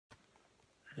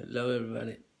Hello,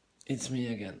 everybody. It's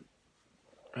me again.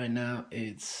 Right now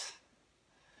it's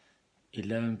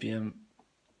 11 p.m.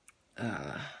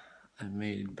 Uh, I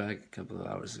made it back a couple of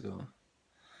hours ago.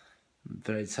 I'm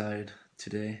very tired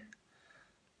today.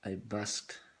 I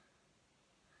busked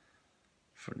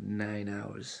for 9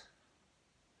 hours.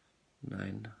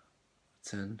 9,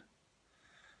 10.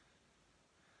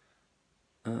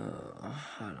 I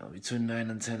don't know, between 9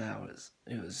 and 10 hours.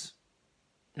 It was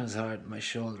hard. My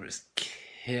shoulder is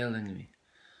killing me.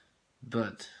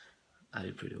 But I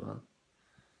did pretty well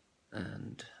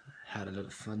and had a lot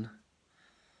of fun.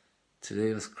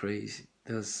 Today was crazy.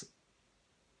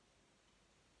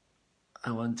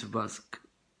 I went to busk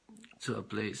to a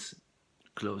place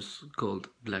close called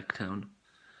Blacktown,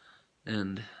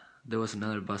 and there was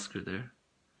another busker there.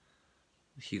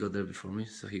 He got there before me,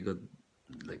 so he got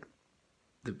like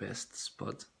the best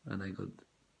spot, and I got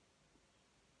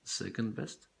second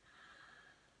best.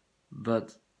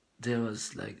 But there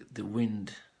was like the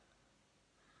wind.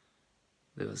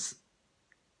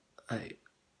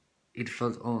 It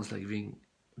felt almost like being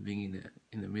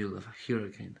in the middle of a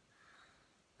hurricane.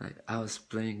 Like I was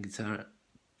playing guitar,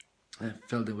 I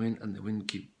felt the wind, and the wind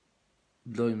kept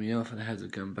blowing me off, and I had to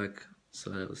come back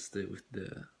so I would stay with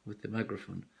the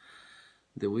microphone.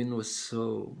 The wind was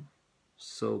so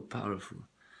powerful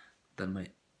that my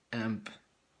amp,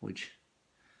 which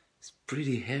is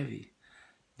pretty heavy,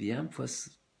 the amp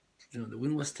was, the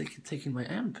wind was taking my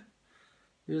amp.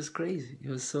 It was crazy. It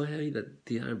was so heavy that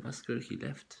the other busker, he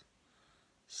left.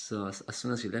 So as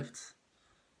soon as he left,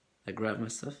 I grabbed my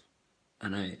stuff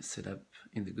and I set up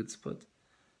in the good spot,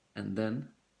 and then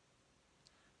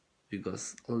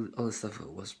because all the stuff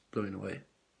was blowing away,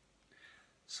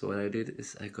 so what I did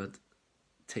is I got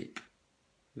tape.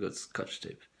 I got scotch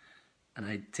tape, and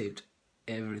I taped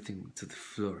everything to the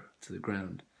floor, to the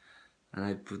ground, and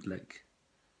I put like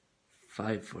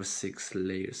 5 or 6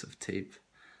 layers of tape,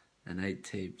 and I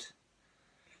taped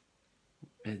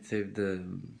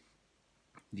the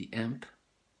amp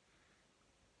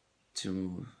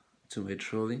to my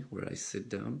trolley where I sit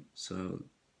down. So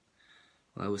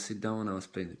while I was sit down, I was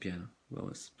playing the piano. While I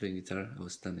was playing guitar, I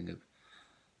was standing up.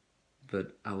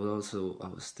 But I was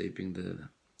taping the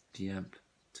amp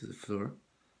to the floor,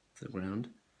 to the ground.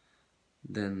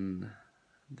 Then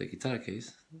the guitar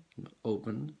case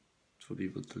open for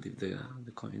people to leave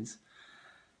the coins.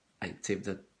 I taped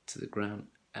that to the ground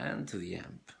and to the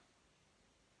amp.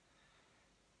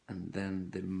 And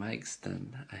then the mic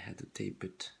stand, I had to tape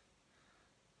it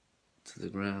to the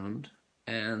ground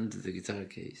and the guitar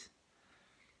case.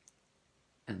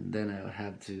 And then I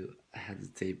had to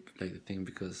tape like the thing,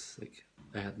 because like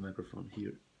I had the microphone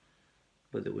here,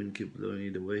 but the wind kept blowing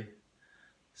it away.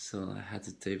 So I had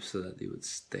to tape so that it would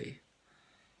stay.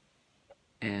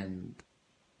 And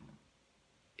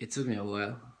it took me a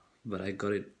while, but I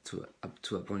got it up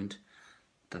to a point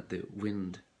that the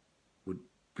wind would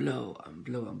blow and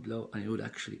blow and blow, and it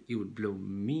would blow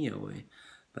me away,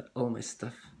 but all my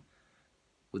stuff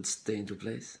would stay into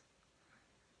place.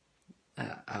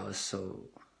 I was so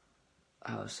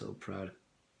proud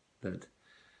that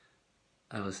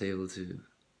I was able to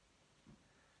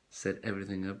set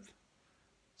everything up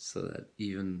so that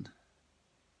even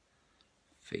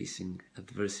facing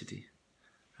adversity,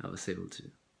 I was able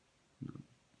to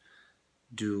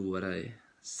do what I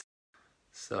said.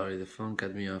 Sorry, the phone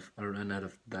cut me off. I ran out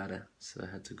of data, so I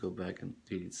had to go back and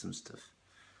delete some stuff.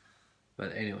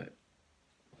 But anyway,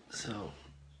 so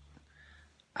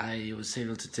I was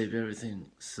able to tape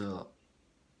everything so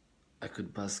I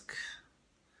could busk,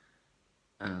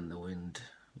 and the wind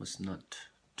was not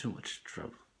too much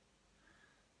trouble.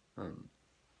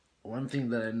 One thing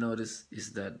that I noticed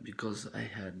is that because I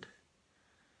had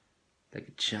like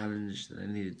a challenge that I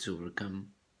needed to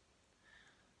overcome,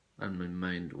 and my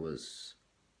mind was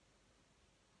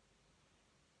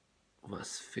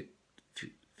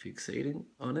fixating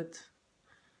on it,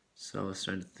 so I was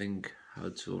trying to think how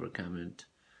to overcome it,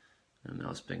 and I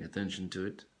was paying attention to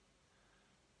it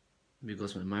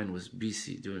because my mind was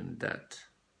busy doing that.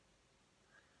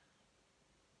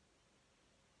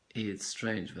 It's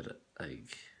strange, but I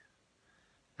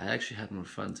actually had more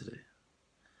fun today,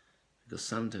 because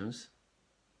sometimes,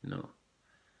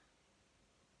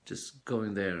 just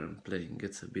going there and playing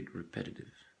gets a bit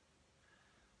repetitive.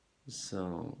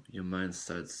 So your mind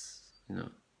starts,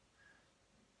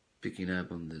 picking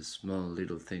up on the small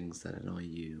little things that annoy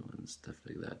you and stuff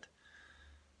like that.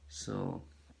 So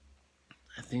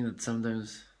I think that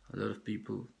sometimes a lot of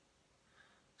people,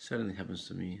 certainly happens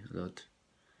to me a lot,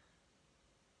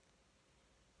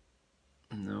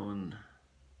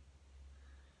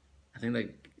 I think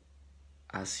like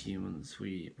as humans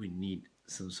we need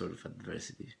some sort of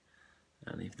adversity.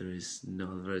 And if there is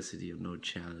no adversity or no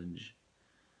challenge,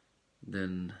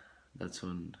 then that's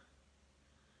when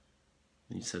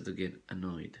you start to get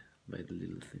annoyed by the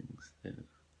little things.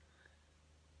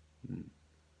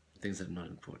 Things that are not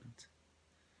important.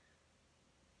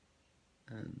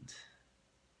 And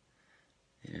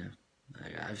yeah,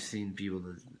 I've seen people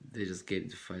that they just get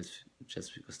into fights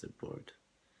just because they're bored.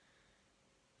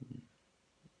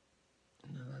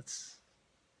 No, that's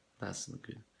not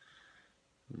good.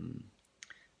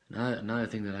 Another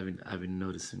thing that I've been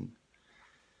noticing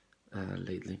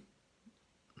lately,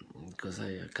 because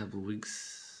a couple of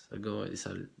weeks ago I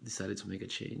decided to make a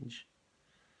change,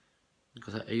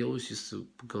 because I always used to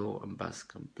go and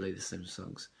bask and play the same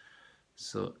songs,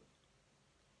 so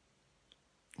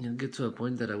you get to a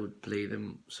point that I would play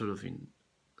them sort of in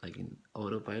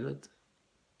autopilot.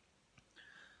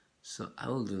 So I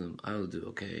will do them. I will do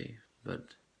okay,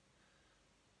 but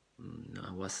no,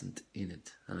 I wasn't in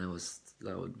it, and I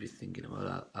would be thinking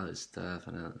about other stuff,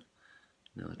 and I'll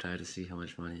try to see how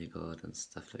much money I got and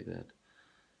stuff like that.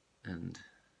 And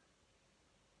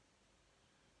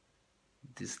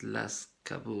this last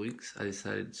couple of weeks, I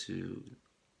decided to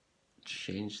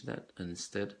change that and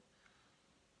instead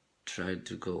try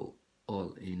to go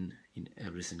all in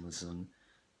every single song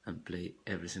and play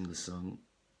every single song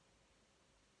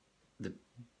the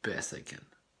best I can,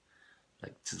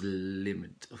 like to the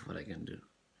limit of what I can do.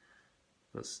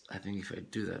 Because I think if I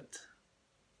do that,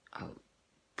 I'll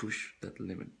push that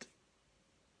limit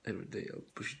every day. I'll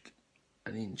push it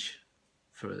an inch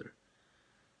further,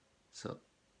 so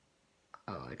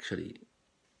I'll actually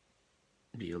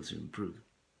be able to improve.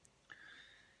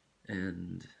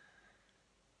 And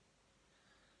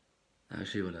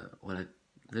actually,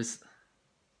 there's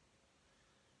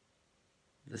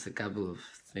a couple of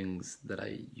things that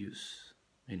I use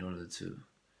in order to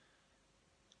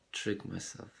trick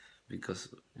myself,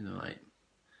 because I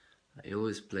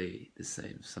always play the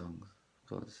same song,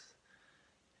 because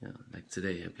like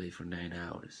today I played for 9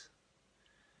 hours,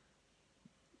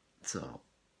 so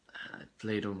I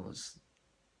played almost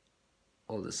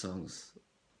all the songs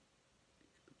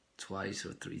twice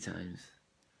or 3 times,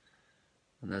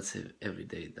 and that's every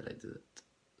day that I do it.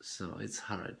 So it's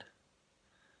hard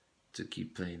to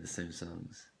keep playing the same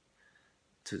songs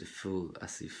to the full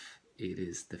as if it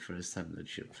is the first time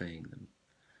that you're playing them.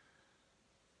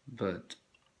 But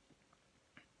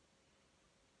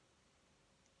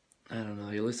I don't know,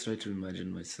 I always try to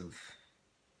imagine myself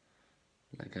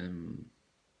like I'm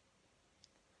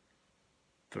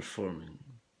performing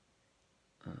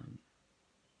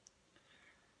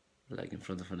like in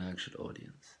front of an actual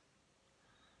audience.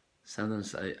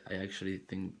 Sometimes I actually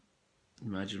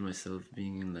imagine myself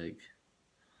being in like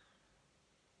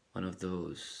one of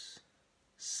those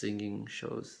singing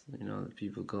shows, that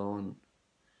people go and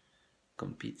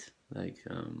compete, like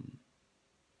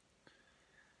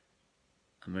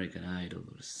American Idol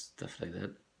or stuff like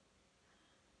that.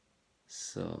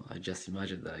 So I just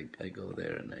imagine that I go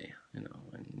there and I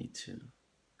need to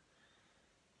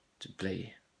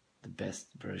play the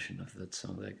best version of that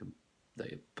song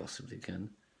that I possibly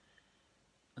can.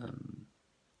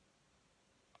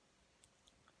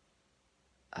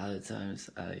 Other times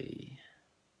I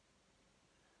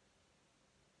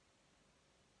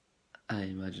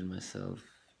imagine myself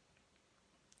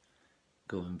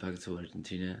going back to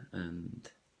Argentina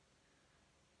and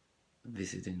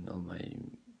visiting all my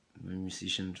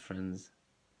musician friends,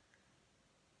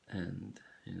 and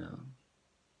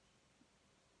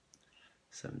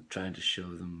so I'm trying to show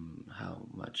them how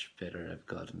much better I've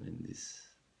gotten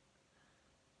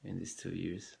in these 2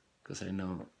 years, because I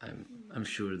know I'm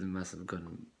sure they must have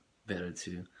gotten better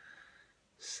too.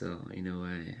 So in a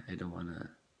way, I don't wanna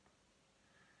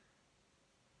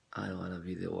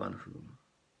be the one who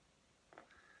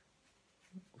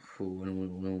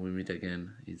when we meet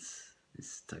again is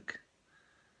stuck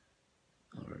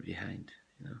or behind,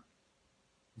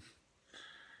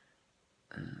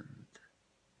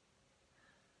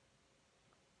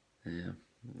 And yeah,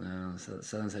 so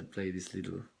sometimes I play these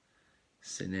little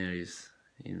scenarios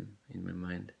in my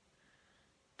mind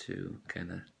to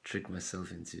kind of trick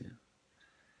myself into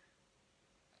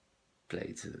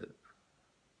play to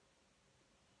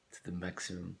the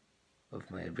maximum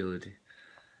of my ability,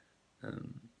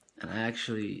 and I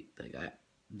actually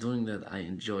doing that. I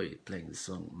enjoy playing the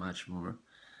song much more,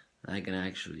 and I can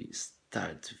actually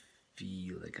start to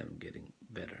feel like I'm getting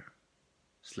better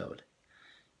slowly.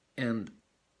 And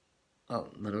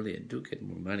well, not only I do get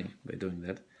more money by doing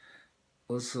that,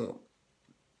 also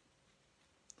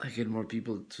I get more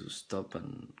people to stop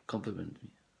and compliment me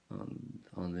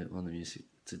on the music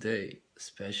today,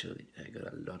 especially, I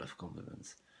got a lot of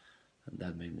compliments, and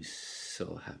that made me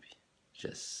so happy,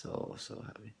 just so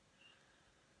happy.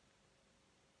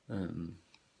 Um,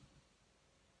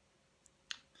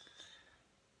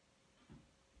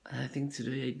 I think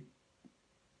today,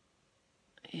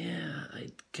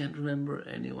 I can't remember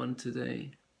anyone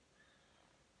today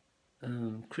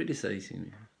criticizing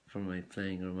me for my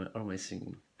playing or my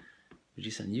singing, which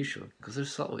is unusual because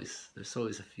there's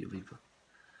always a few people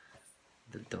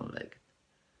that don't like it.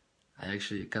 I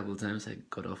actually a couple of times I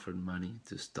got offered money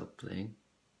to stop playing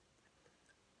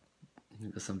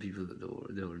because some people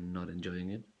they were not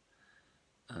enjoying it.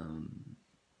 A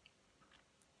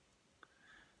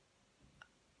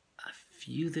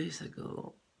few days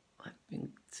ago, I think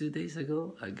 2 days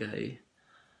ago, a guy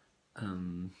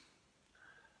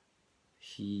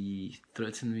he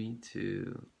threatened me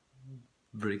to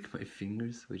break my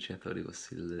fingers, which I thought it was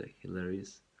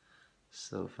hilarious,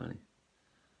 so funny.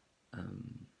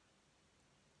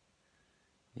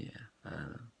 Yeah, I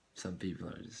don't know. Some people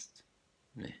are just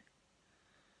meh.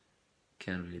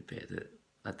 Can't really pay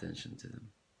attention to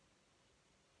them.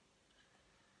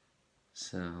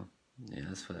 So yeah,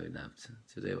 that's what I've been up to.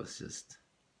 Today was just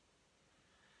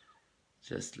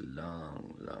a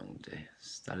long day.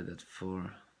 Started at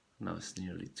 4, now it's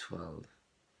nearly 12.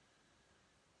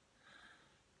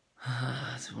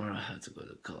 Tomorrow I have to go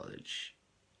to college.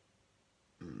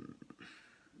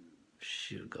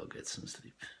 Should go get some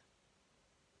sleep.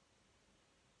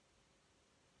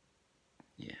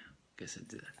 Yeah, guess I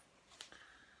did that.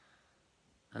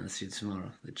 And I'll see you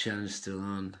tomorrow. The challenge still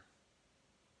on.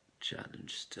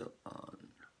 Challenge still on.